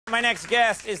My next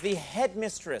guest is the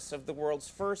headmistress of the world's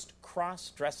first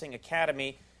cross-dressing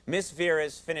academy. Miss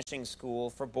Vera's finishing school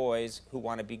for boys who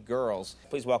want to be girls.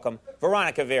 Please welcome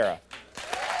Veronica Vera.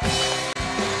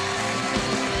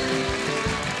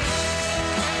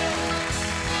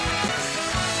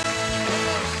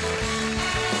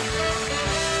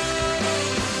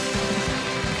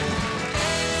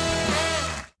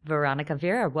 Veronica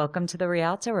Vera, welcome to the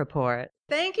Rialto Report.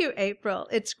 Thank you, April.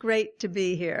 It's great to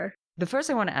be here. The first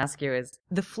thing I want to ask you is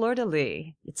the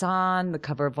fleur-de-lis. It's on the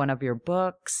cover of one of your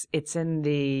books. It's in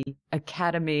the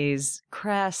Academy's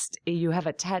crest. You have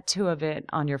a tattoo of it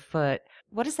on your foot.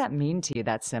 What does that mean to you,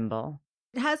 that symbol?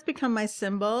 It has become my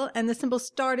symbol, and the symbol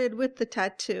started with the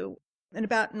tattoo. In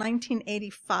about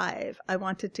 1985, I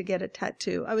wanted to get a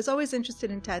tattoo. I was always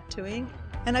interested in tattooing,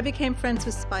 and I became friends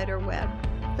with Spider Webb,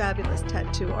 fabulous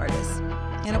tattoo artist.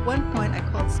 And at one point, I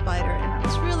called Spider, and it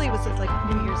was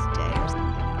like New Year's Day or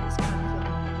something. It was kind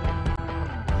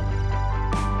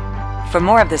of For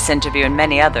more of this interview and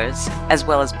many others, as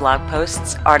well as blog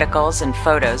posts, articles, and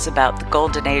photos about the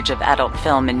golden age of adult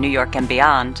film in New York and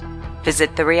beyond,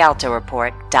 visit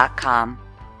therialtoreport.com.